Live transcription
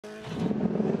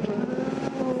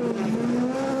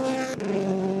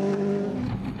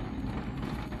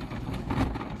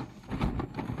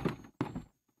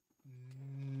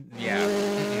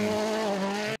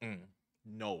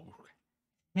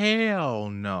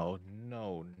Hell no.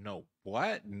 No, no.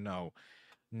 What? No.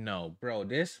 No, bro.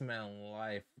 This man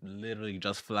life literally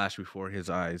just flashed before his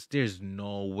eyes. There's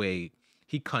no way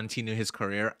he continued his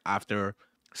career after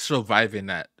surviving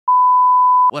that.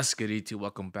 What's good, YouTube?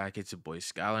 Welcome back. It's your boy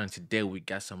Schuyler, and today we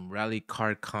got some rally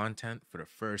car content for the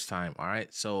first time. All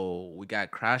right, so we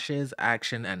got crashes,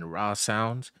 action, and raw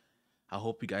sounds. I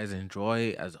hope you guys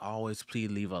enjoy. As always, please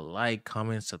leave a like,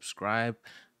 comment, subscribe.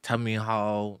 Tell me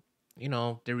how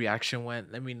the reaction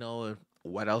went. Let me know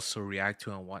what else to react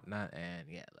to and whatnot. And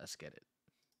yeah, let's get it.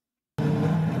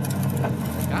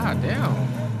 God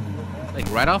damn!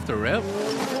 Like right off the rip.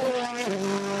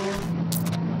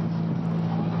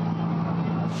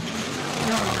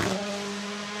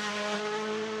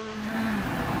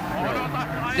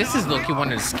 This is looking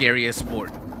one of the scariest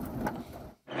sport.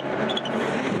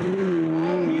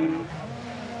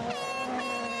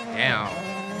 Damn.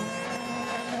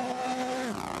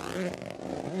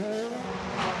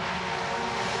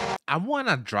 I want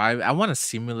a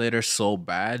simulator so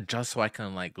bad just so I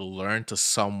can like learn to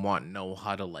somewhat know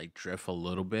how to like drift a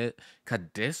little bit. Cause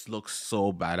this looks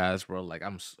so badass, bro. Like I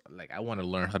want to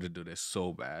learn how to do this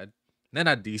so bad. Not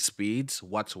at these speeds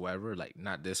whatsoever, like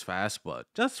not this fast, but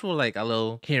just for like a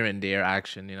little here and there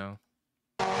action, you know.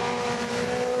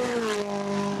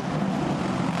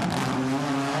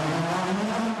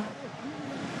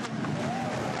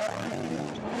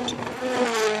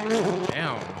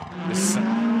 Damn.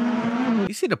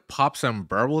 You see the pops and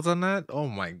burbles on that? Oh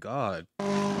my god.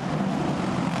 Damn.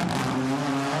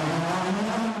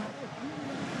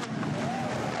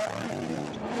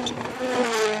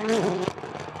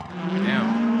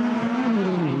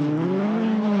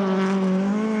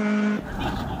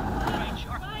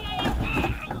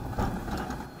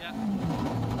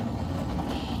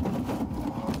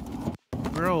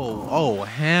 Bro, oh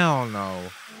hell no.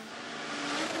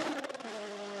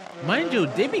 Mind you,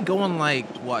 they be going like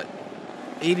what,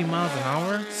 80 miles an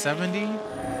hour, 70,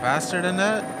 faster than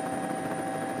that.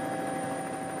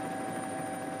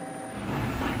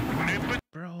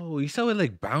 Bro, you saw it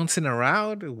like bouncing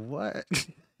around. What?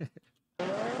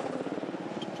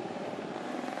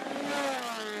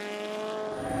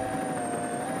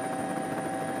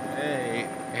 Hey,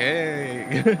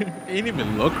 hey, ain't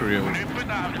even look real.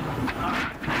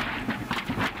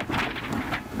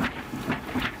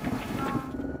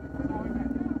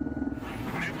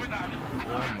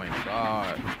 Oh my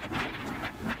god.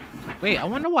 Wait, I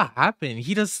wonder what happened.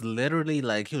 He just literally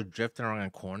like he was drifting around a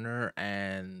corner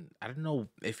and I don't know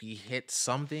if he hit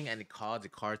something and it caused the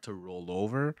car to roll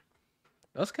over.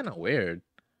 That was kind of weird.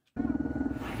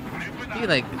 He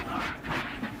like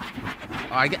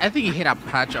I think he hit a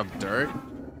patch of dirt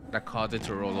that caused it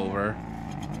to roll over.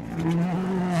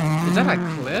 Is that a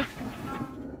cliff?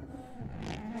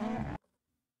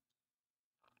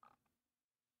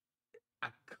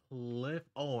 Cliff?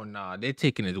 Oh nah, they're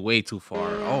taking it way too far.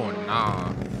 Oh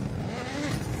nah.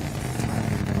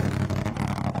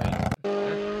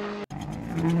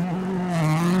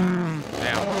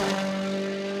 Damn.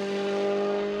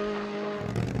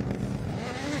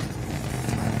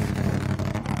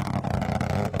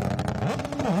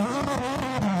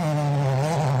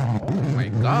 Oh my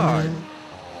god.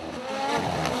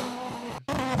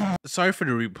 Sorry for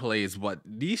the replays, but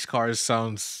these cars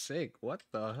sound sick. What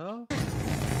the hell?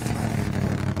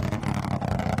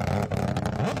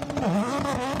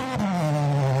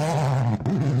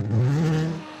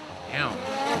 Damn.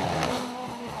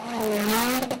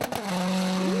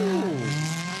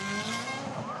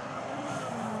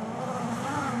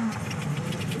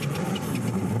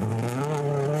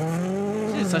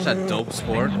 This is such a dope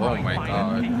sport. Oh my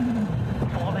god.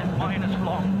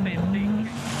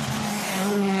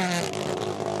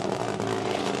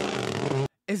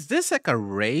 Is this like a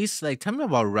race? Like, tell me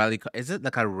about rally car. Is it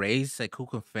like a race? Like, who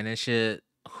can finish it?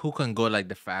 Who can go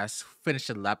like finish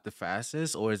the lap the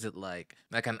fastest? Or is it like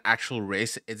an actual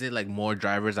race? Is it like more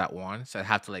drivers at once that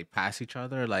have to like pass each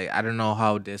other? Like, I don't know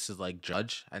how this is like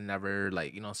judged. I never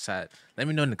like sat. Let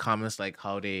me know in the comments like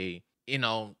how they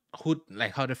who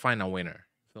like how to find a winner.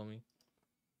 Feel me?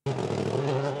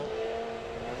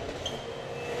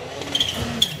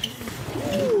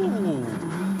 Ooh.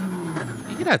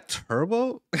 You get a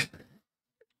turbo?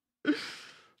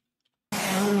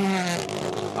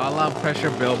 All out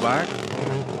pressure build back.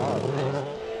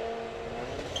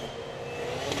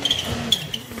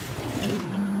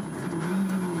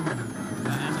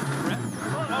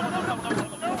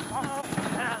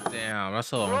 Damn, that's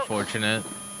so unfortunate.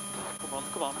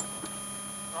 Come on.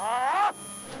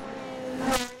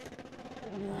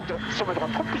 Sommet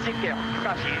droite 30 plus équerre,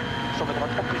 frein à pied. Sommet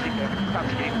droite 30 plus équerre, frein à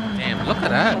pied. Damn, look at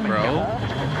that, 100 mètres bro. 40,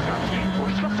 frein à pied. Pour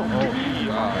le 60 Oh my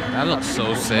god, that looks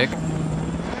so sick.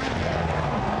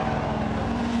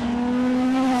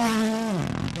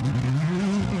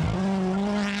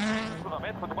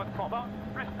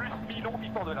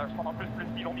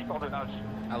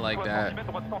 I like that.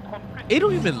 It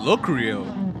don't even look real.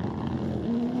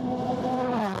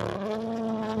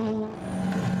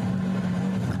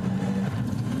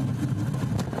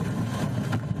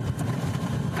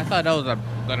 I thought that was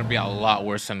gonna be a lot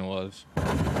worse than it was.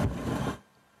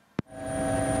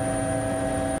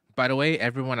 By the way,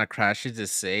 everyone that crashes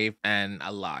is safe and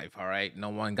alive, all right? No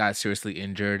one got seriously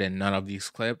injured in none of these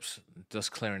clips.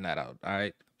 Just clearing that out, all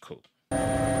right? Cool.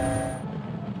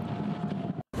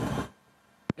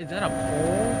 Is that a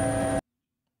pole?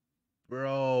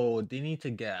 Bro, they need to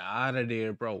get out of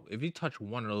there, bro. If you touch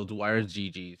one of those wires,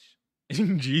 GG's.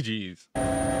 GG's.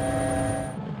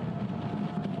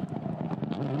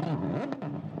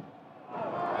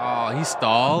 Oh, he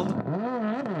stalled?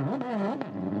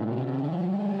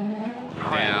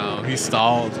 Damn, he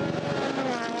stalled.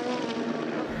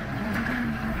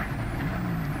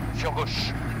 Sur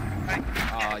gauche.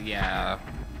 Oh, yeah.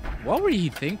 What were you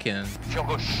thinking? Sur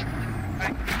gauche.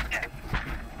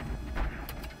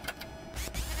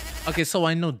 Okay, so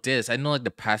I know this. I know like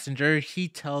the passenger, he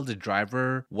tells the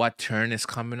driver what turn is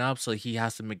coming up. So he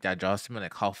has to make that adjustment,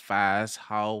 like how fast,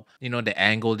 how, the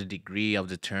angle, the degree of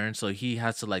the turn. So he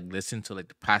has to like listen to like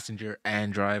the passenger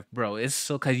and drive. Bro, it's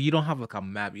so, cause you don't have like a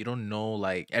map. You don't know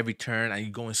like every turn and you're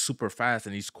going super fast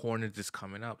and these corners is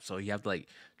coming up. So you have to like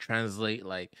translate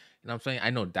like, what I'm saying?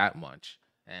 I know that much.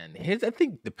 And I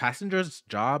think the passenger's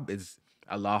job is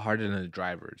a lot harder than the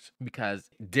drivers because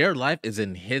their life is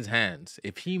in his hands.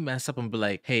 If he mess up and be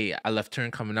like, "Hey, a left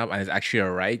turn coming up," and it's actually a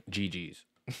right, GG's.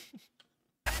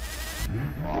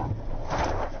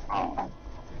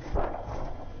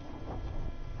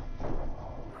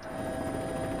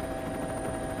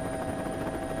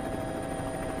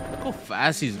 Look how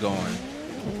fast he's going.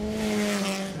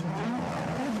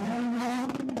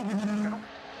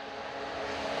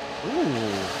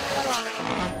 Ooh.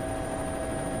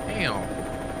 Damn.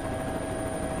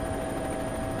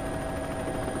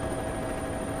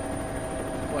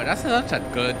 Boy, that's such a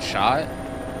good shot.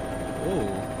 Ooh.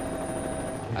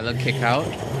 I love kick out.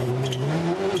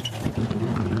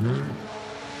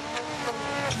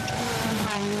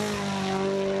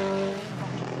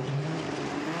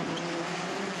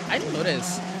 I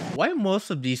noticed why most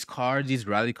of these cars, these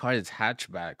rally cars, is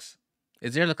hatchbacks.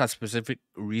 Is there like a specific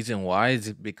reason why? Is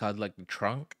it because like the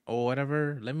trunk or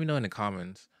whatever? Let me know in the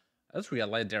comments. I just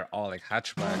realized they're all like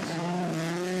hatchbacks.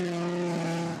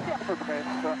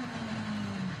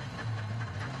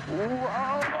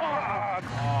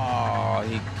 Oh,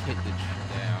 he kicked the tree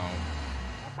down.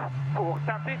 Pour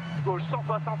teinter, gauche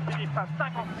 160 frein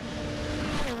 50.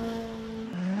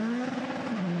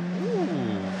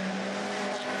 Ooh.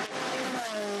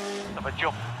 La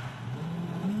voiture.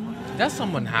 That's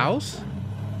someone's house?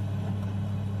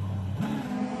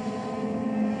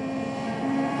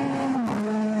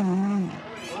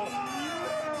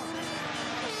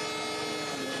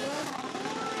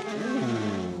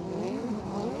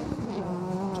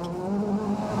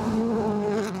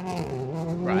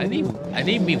 Bro, I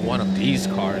need me one of these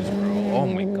cars, bro. Oh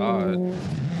my god.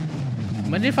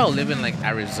 Imagine if I live in like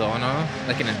Arizona,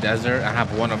 like in a desert, I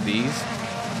have one of these.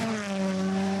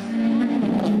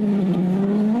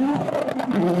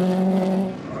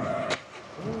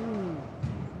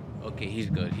 Okay, he's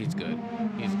good. He's good.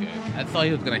 He's good. I thought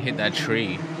he was gonna hit that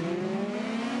tree.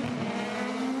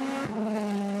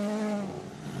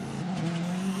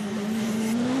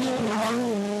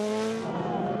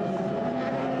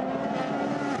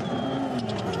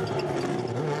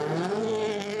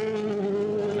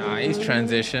 Nice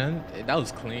transition. That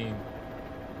was clean.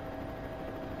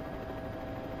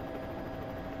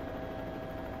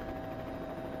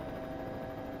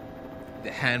 The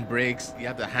handbrakes. You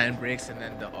have the handbrakes and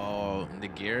then the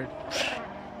gear.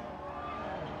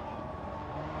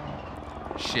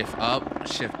 Shift up,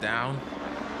 shift down.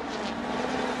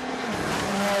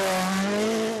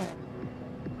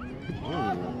 Ooh.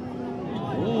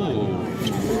 Ooh.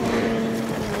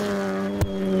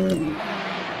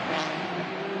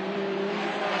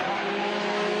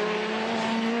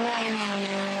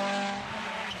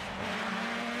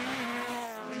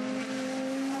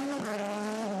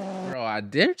 Bro,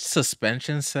 their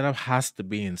suspension setup has to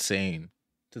be insane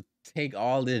to take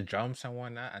all these jumps and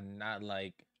whatnot and not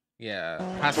like, yeah,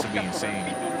 has to be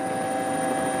insane.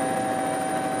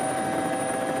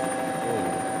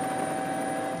 Ooh.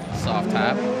 Soft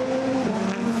tap.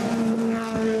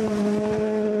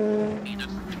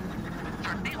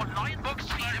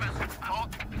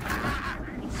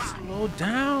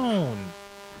 down.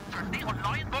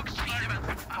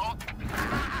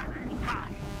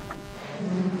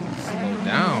 Slow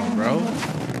down, bro.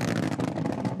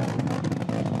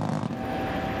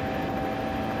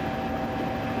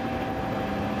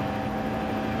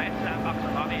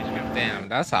 Damn,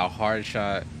 that's a hard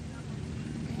shot.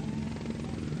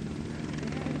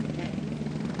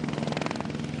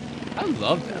 I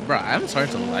love that, bro. I'm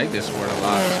starting to like this word a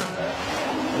lot.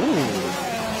 Ooh.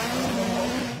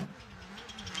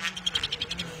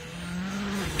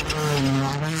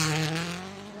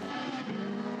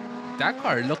 That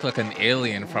car looked like an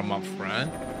alien from up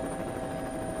front.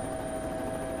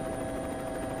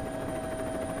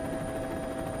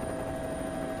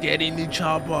 Get in the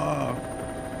chopper.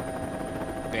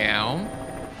 Down.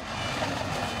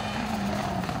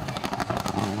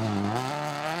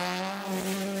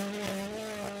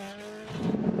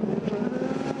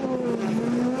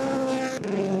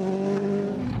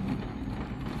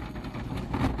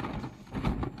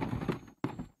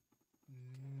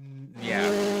 Yeah.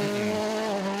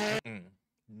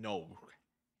 No.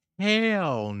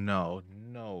 Hell no.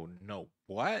 No. No.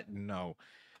 What? No.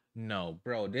 No,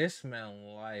 bro. This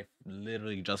man life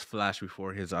literally just flashed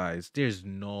before his eyes. There's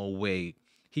no way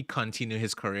he continued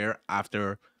his career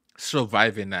after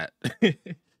surviving that.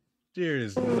 There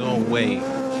is no way.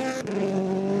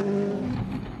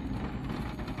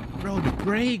 Bro, the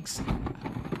brakes.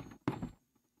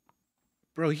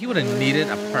 Bro, he would have needed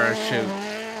a parachute.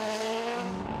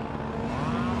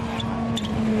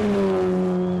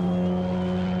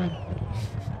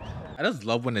 I just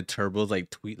love when the turbos like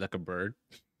tweet like a bird.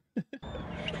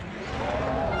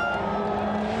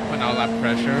 When all that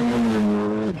pressure,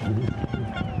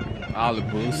 all the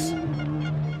boost.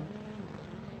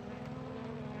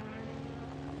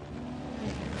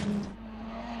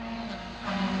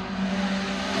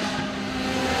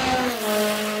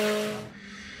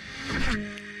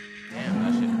 Damn,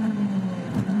 that shit.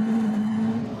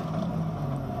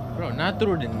 Bro, not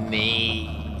through the knee.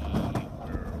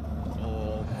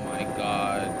 Oh my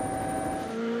god.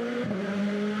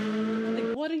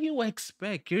 Like, what do you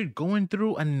expect? You're going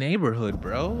through a neighborhood,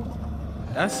 bro.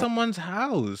 That's someone's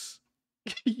house.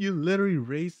 You literally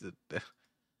raised it.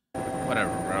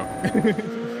 Whatever, bro.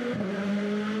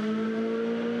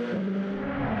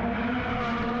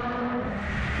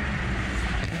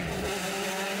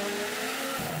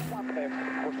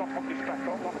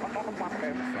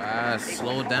 Fast,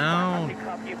 slow down. Wait,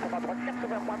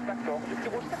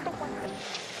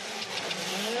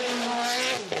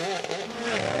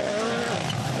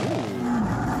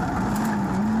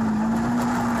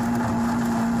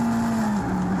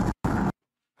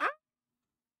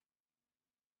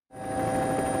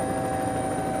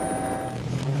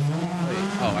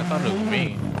 oh, I thought it was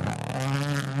me.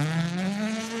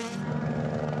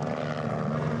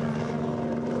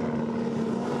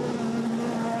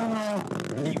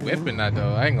 He whipping that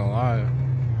though, I ain't gonna lie.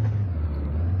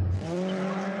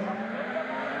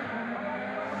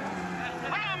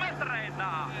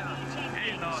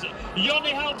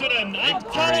 Johnny Haltonen and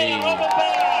Victory. Kalle Robert.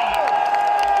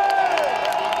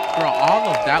 Bro, all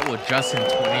of that was just in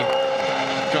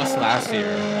just last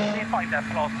year. They find that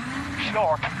slot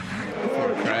short.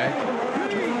 For Craig.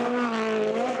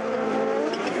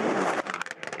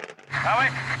 Howie?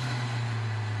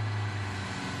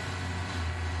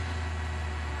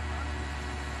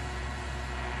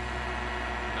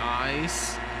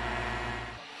 Nice.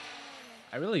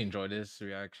 I really enjoyed this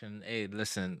reaction. Hey,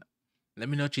 listen, let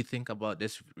me know what you think about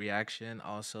this reaction.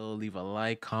 Also, leave a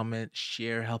like, comment,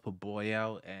 share, help a boy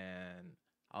out, and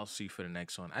I'll see you for the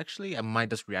next one. Actually, I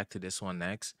might just react to this one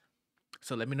next.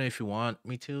 So let me know if you want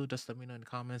me to. Just let me know in the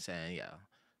comments, and yeah,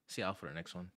 see y'all for the next one.